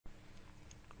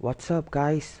What's up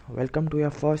guys, welcome to your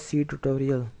first C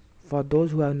tutorial. For those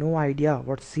who have no idea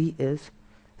what C is,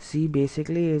 C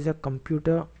basically is a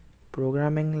computer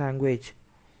programming language.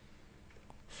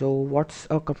 So what's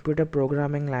a computer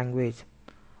programming language?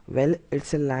 Well,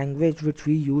 it's a language which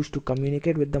we use to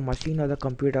communicate with the machine or the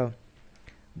computer.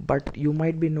 But you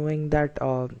might be knowing that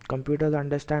computers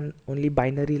understand only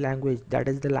binary language, that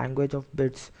is the language of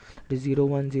bits, it is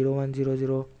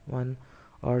 01010001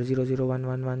 or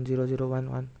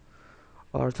 0011100011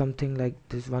 or something like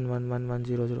this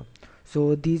 111100.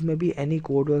 So these may be any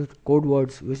code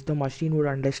words which the machine would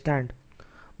understand,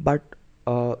 but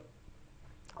uh,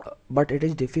 but it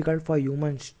is difficult for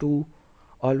humans to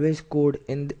always code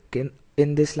in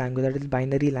this language, that is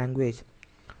binary language.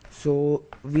 So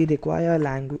we require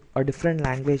a different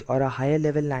language or a higher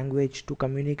level language to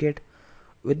communicate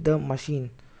with the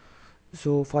machine.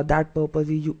 So for that purpose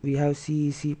we have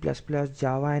C, C++,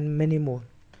 Java and many more.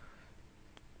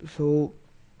 So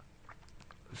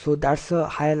that's a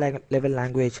higher level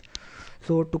language.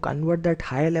 So to convert that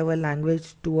higher level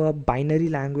language to a binary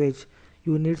language,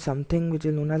 you need something which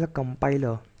is known as a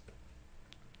compiler.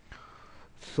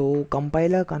 So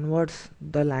compiler converts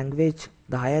the language,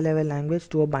 the higher level language,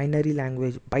 to a binary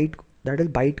language, that is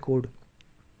byte code.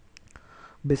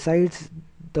 Besides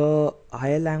the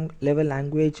higher level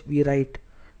language we write,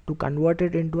 to convert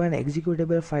it into an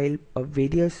executable file,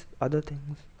 various other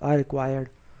things are required,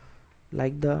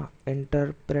 like the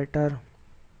interpreter,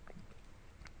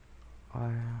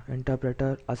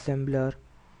 assembler,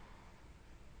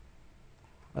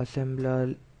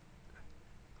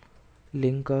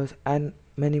 linkers, and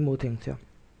many more things. Yeah.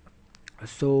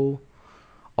 So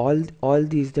all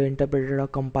these, the interpreter, a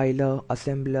compiler,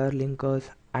 assembler, linkers,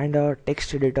 and a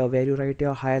text editor where you write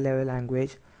your higher level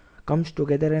language, comes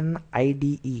together in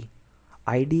IDE.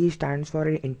 IDE stands for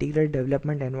an integrated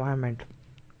development environment.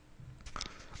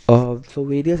 So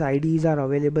various IDEs are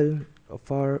available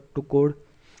to code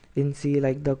in C,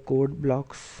 like the code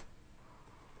blocks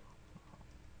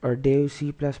or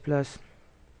DevC++,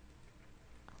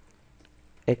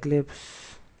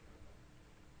 Eclipse,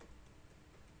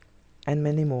 and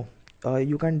many more.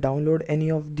 You can download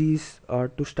any of these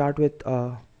to start with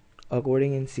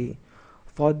coding in C.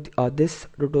 For this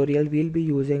tutorial we'll be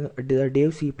using the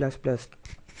DevC++.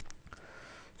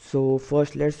 So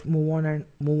first let's move on and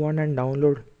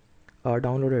download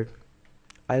it.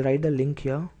 I'll write the link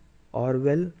here,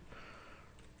 Orwell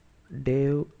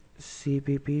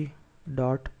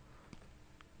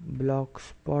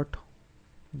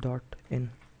devcpp.blogspot.in.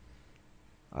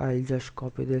 I'll just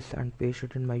copy this and paste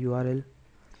it in my URL.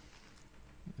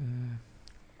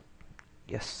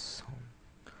 Yes,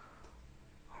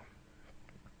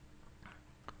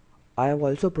 I have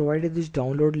also provided this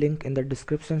download link in the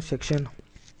description section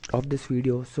of this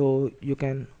video, so you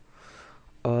can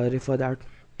refer that.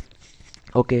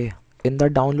 Okay, in the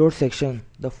download section,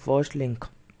 the first link,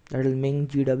 that is Ming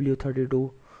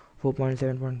GW32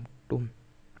 4.7.2.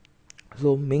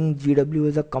 so Ming GW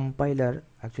is a compiler,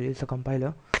 actually it's a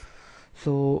compiler.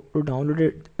 So to download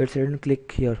it, it's written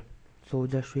click here, so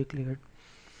just click it.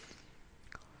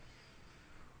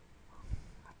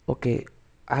 Okay,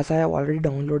 as I have already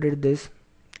downloaded this,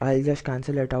 I'll just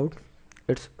cancel it out.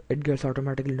 It gets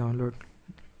automatically downloaded.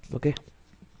 Okay,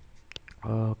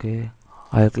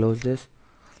 I'll close this.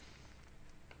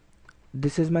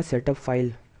 This is my setup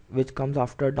file which comes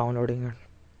after downloading it.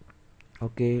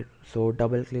 Okay, so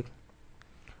double click.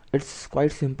 It's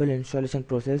quite simple installation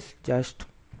process. Just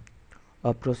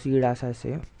proceed as I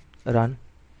say, run.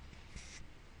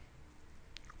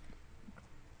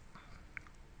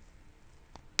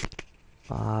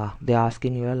 They're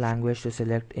asking you a language to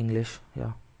select English.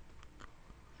 Yeah,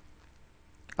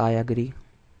 I agree.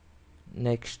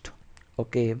 Next.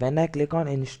 Okay, when I click on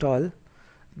install,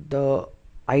 the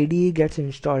IDE gets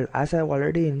installed. As I've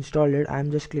already installed it,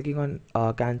 I'm just clicking on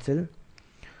cancel.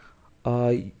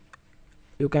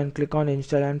 You can click on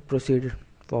install and proceed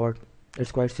forward.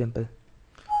 It's quite simple.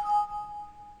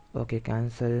 Okay,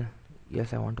 cancel.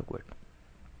 Yes, I want to quit.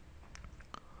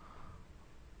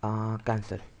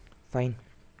 Cancel. Fine.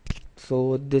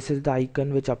 So this is the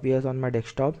icon which appears on my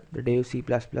desktop, the DevC++.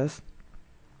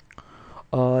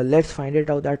 Let's find it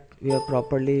out that we have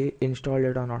properly installed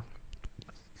it or not.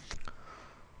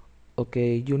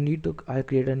 Okay, I'll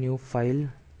create a new file.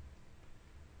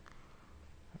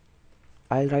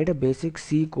 I'll write a basic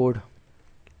C code.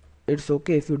 It's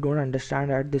okay if you don't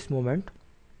understand at this moment,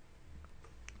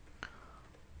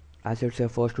 as it's a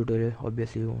first tutorial,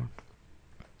 obviously you won't.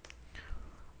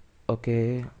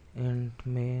 Okay, int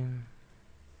main.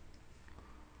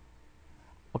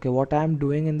 Okay, what I am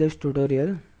doing in this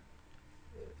tutorial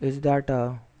is that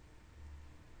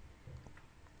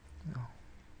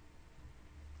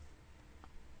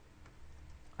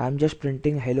I'm just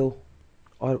printing hello,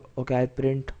 or okay, I'll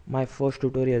print my first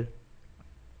tutorial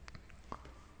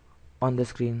on the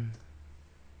screen.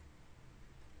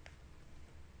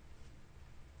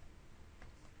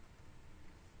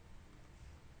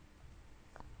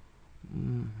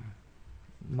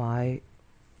 My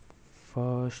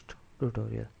first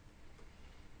tutorial.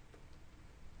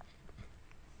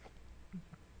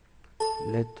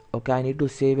 Okay, I need to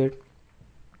save it.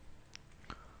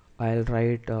 I'll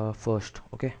write first.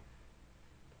 Okay.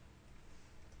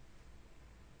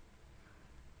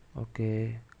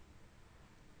 Okay,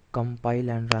 compile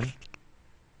and run.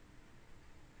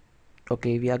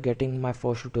 Okay, we are getting my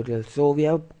first tutorial. So we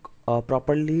have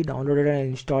properly downloaded and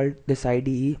installed this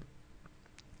IDE.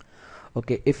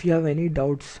 Okay, if you have any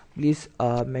doubts, please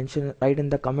mention right in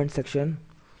the comment section.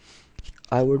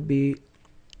 I would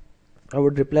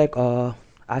reply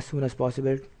as soon as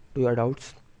possible to your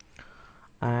doubts.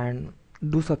 And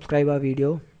do subscribe our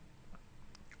video,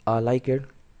 like it,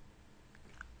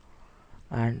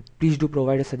 and please do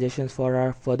provide suggestions for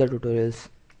our further tutorials.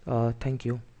 Thank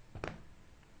you.